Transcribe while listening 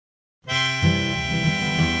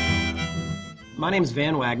My name is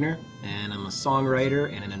Wagner, and I'm a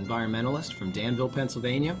songwriter and an environmentalist from Danville,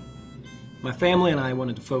 Pennsylvania. My family and I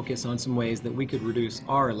wanted to focus on some ways that we could reduce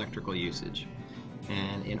our electrical usage.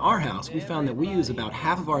 And in our house, we found that we use about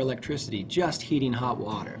half of our electricity just heating hot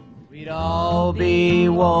water. We'd all be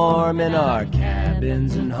warm in our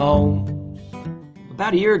cabins and home.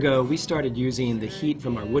 About a year ago, we started using the heat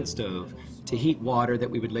from our wood stove to heat water that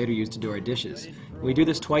we would later use to do our dishes. We do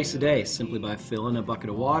this twice a day, simply by filling a bucket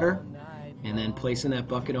of water and then placing that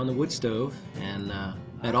bucket on the wood stove, and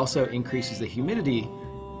that also increases the humidity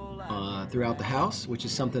throughout the house, which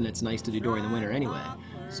is something that's nice to do during the winter anyway.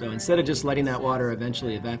 So instead of just letting that water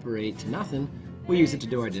eventually evaporate to nothing, we use it to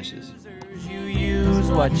do our dishes. You use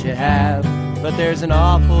what you have, but there's an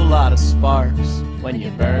awful lot of sparks when you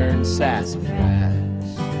burn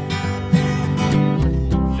sassafras.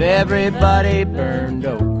 If everybody burned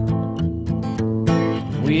oak,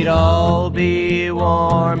 we'd all be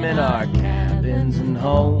warm in our cabins and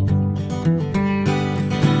home.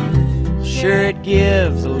 Sure, it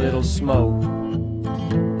gives a little smoke,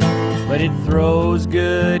 but it throws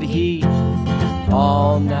good heat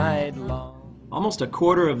all night long. Almost a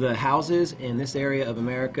quarter of the houses in this area of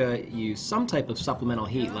America use some type of supplemental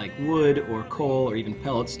heat, like wood or coal or even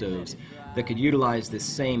pellet stoves, that could utilize this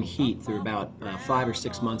same heat through about 5 or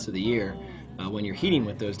 6 months of the year when you're heating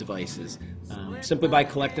with those devices. Simply by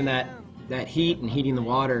collecting that heat and heating the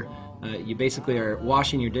water, you basically are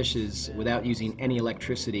washing your dishes without using any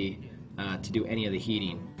electricity to do any of the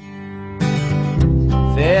heating.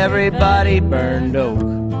 If everybody burned oak,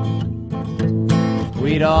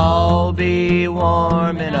 we'd all be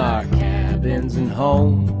warm in our cabins and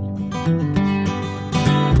home.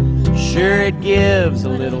 Sure, it gives a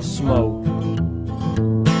little smoke,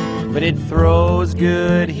 but it throws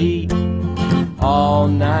good heat all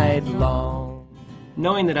night long.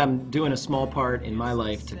 Knowing that I'm doing a small part in my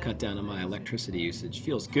life to cut down on my electricity usage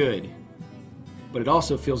feels good, but it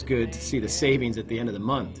also feels good to see the savings at the end of the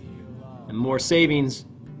month. And more savings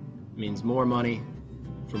means more money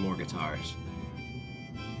for more guitars.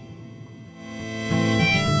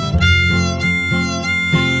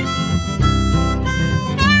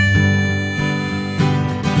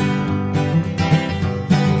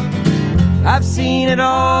 I've seen it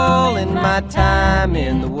all in my time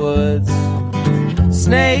in the woods.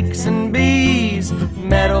 Snakes and bees,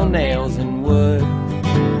 metal nails and wood.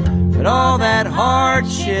 But all that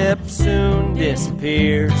hardship soon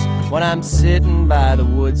disappears when I'm sitting by the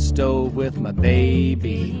wood stove with my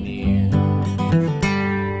baby near.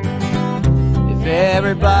 If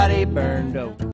everybody burned oak,